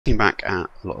Looking back at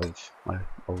a lot of my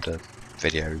older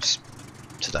videos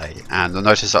today, and I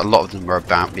noticed that a lot of them were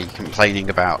about me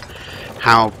complaining about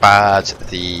how bad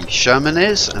the Sherman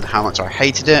is and how much I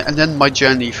hated it, and then my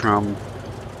journey from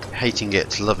hating it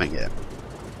to loving it.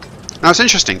 Now it's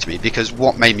interesting to me because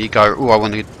what made me go, oh, I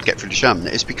want to get through the Sherman,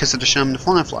 is because of the Sherman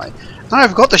Firefly. Now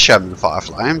I've got the Sherman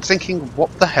Firefly, I'm thinking,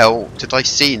 what the hell did I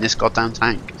see in this goddamn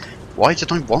tank? Why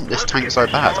did I want this tank so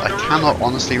bad? I cannot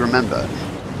honestly remember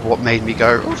what made me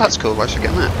go, oh, that's cool, I should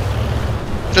get that.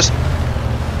 Just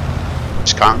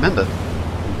can't remember.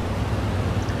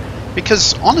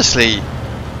 Because honestly,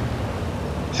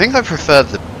 I think I prefer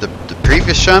the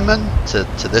previous Sherman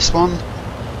to this one.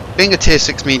 Being a tier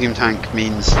 6 medium tank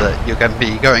means that you're going to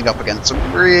be going up against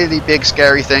some really big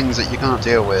scary things that you can't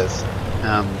deal with.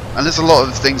 And there's a lot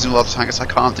of things in a lot of tanks I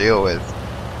can't deal with.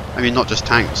 I mean, not just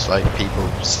tanks, like people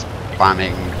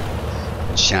spamming,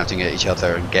 shouting at each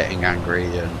other and getting angry,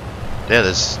 and yeah,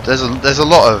 there's a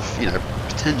lot of, you know,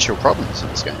 potential problems in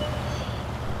this game.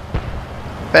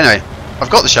 But anyway, I've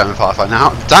got the Sherman Firefly now.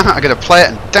 Damn it, I'm going to play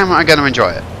it, and damn it, I'm going to enjoy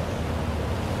it.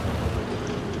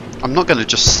 I'm not going to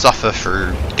just suffer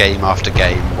through game after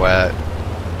game where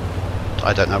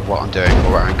I don't know what I'm doing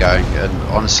or where I'm going. And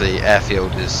honestly,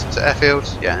 Airfield is it Airfield?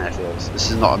 Yeah, Airfield.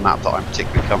 This is not a map that I'm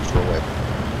particularly comfortable with.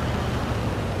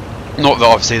 Not that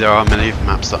obviously there are many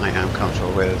maps that I am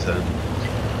comfortable with, and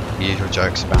usual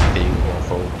jokes about being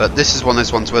awful, but this is one of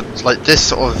those ones where, like, this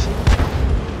sort of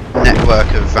network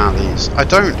of valleys, I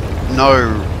don't know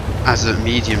as a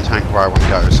medium tank where I want to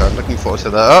go, so I'm looking forward to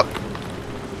that.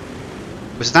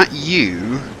 Oh! Was that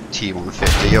you,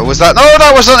 T150, or was that... No,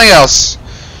 that was something else!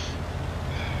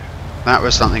 That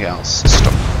was something else.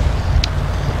 Stop.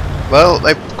 Well,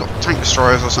 they've got tank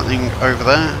destroyers or something over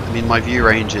there. I mean, my view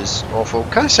range is awful.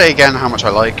 Can I say again how much I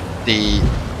like the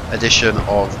addition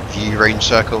of view range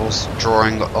circles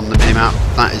drawing on the minimap?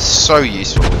 That is so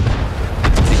useful,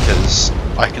 because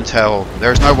I can tell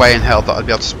there is no way in hell that I'd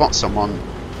be able to spot someone,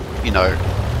 you know,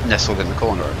 nestled in the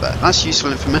corner over there. That's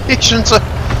useful information to...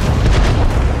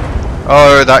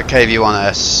 Oh, that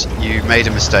KV-1S, you made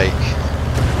a mistake.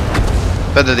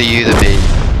 Better the you than me.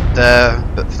 There,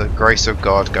 but for the grace of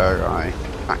God, go I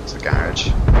back to the garage.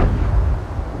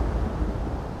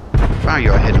 Wow, you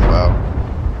are hidden well.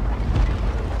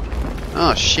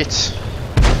 Oh shit!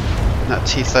 That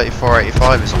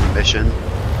T-34-85 is on a mission.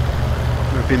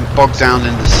 We've been bogged down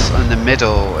in the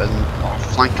middle, and our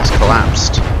flank has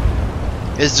collapsed.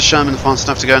 Is the Sherman fast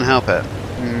enough to go and help it?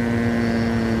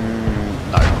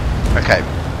 No. Okay,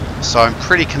 so I'm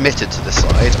pretty committed to this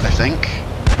side, I think.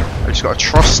 I've just got to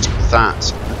trust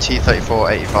that the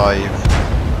T-34-85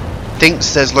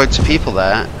 thinks there's loads of people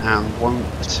there and won't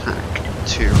attack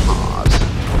too hard.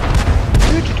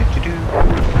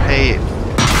 Hey,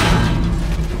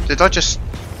 did I just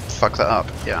fuck that up?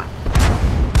 Yeah.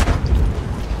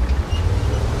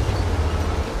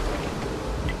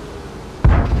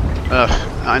 Ugh,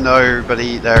 I know,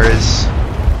 buddy, there's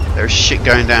shit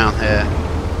going down here.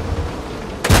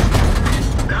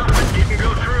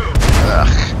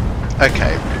 Ugh.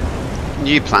 Okay,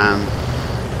 new plan,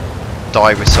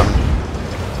 die with some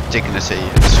dignity,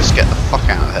 let's just get the fuck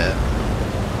out of here.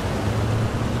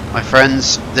 My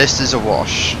friends, this is a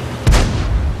wash.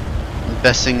 The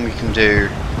best thing we can do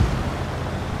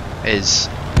is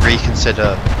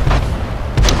reconsider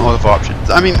all of our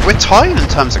options. I mean, we're tied in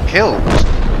terms of kills.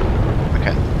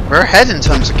 Okay, we're ahead in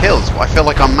terms of kills, but I feel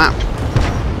like our map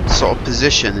sort of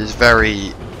position is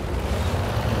very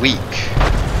weak,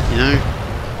 you know?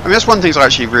 I mean, that's one of the things I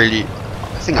actually really,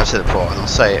 I think I've said it before and I'll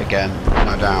say it again,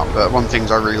 no doubt, but one of the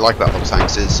things I really like about Little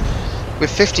Tanks is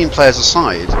with 15 players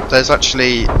aside, there's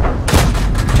actually...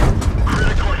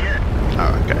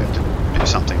 Oh, okay, do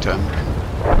something to him.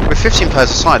 With 15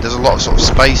 players aside, there's a lot of sort of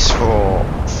space for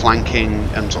flanking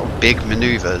and sort of big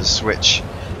manoeuvres, which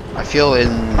I feel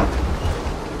in...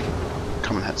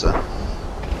 Come on, Hetzer.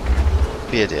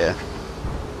 Be a dear.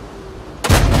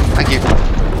 Thank you.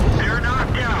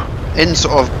 In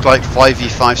sort of like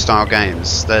 5v5 style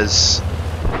games, there's...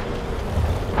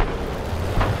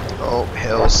 Oh,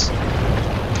 hills.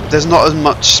 There's not as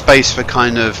much space for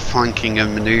kind of flanking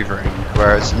and manoeuvring,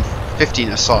 whereas in 15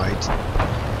 aside,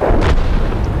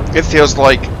 it feels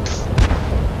like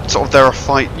sort of there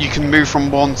are you can move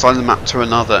from one side of the map to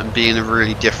another and be in a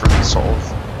really different sort of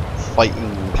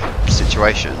fighting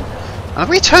situation. And are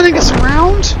we turning this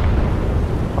around?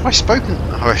 Have I spoken?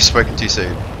 Have I spoken too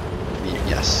soon?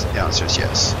 Yes, the answer is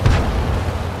yes.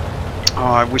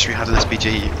 Oh, I wish we had an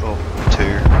SPG or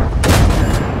two.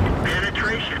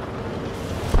 Penetration.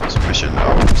 Submission.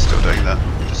 Oh, I'm still doing that.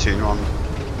 Platoon on.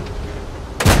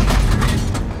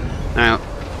 Now,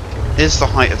 Is the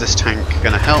height of this tank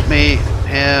going to help me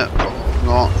here or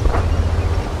not?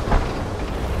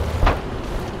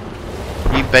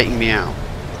 Are you baiting me out?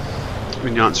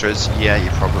 And the answer is yeah, you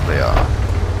probably are.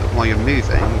 But while you're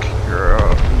moving, you're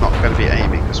not going to be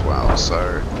aiming as well,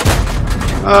 so...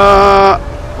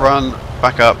 run,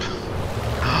 back up.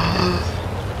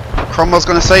 Cromwell's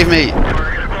going to save me!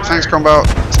 Thanks, Cromwell.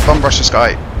 Let's bum rush this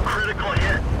guy.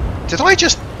 Did I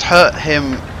just hurt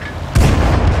him?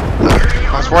 No,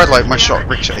 I was worried like my shot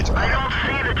ricocheted.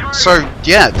 So,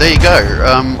 yeah, there you go.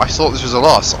 I thought this was a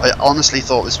loss. I honestly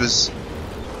thought this was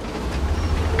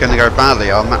going to go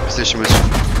badly. Our map position was...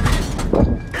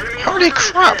 Holy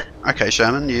crap! Okay,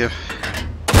 Sherman, you...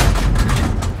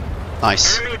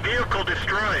 Nice.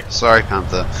 Sorry,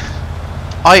 Panther.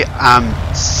 I am...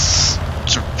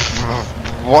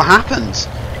 What happened?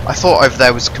 I thought over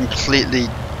there was completely...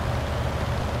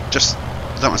 just...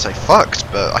 I don't want to say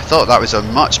fucked, but I thought that was a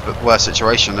much worse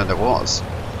situation than it was.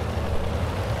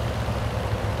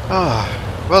 Ah,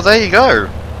 well there you go.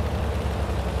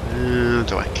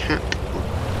 Do I cap?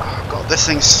 Oh god, this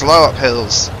thing's slow up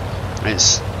hills.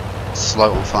 It's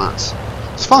slow on flats.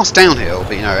 It's fast downhill,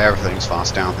 but you know everything's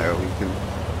fast downhill. You can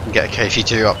get a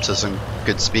KV2 up to some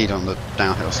good speed on the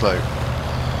downhill slope.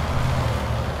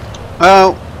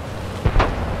 Well,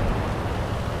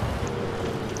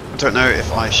 I don't know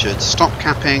if I should stop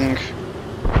capping.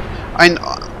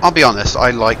 I'll be honest,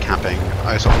 I like capping.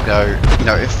 I sort of go, you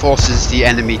know, it forces the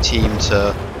enemy team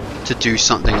to do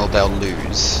something or they'll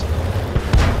lose.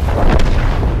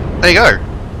 There you go.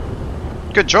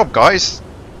 Good job, guys.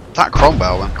 That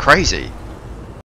Cromwell went crazy.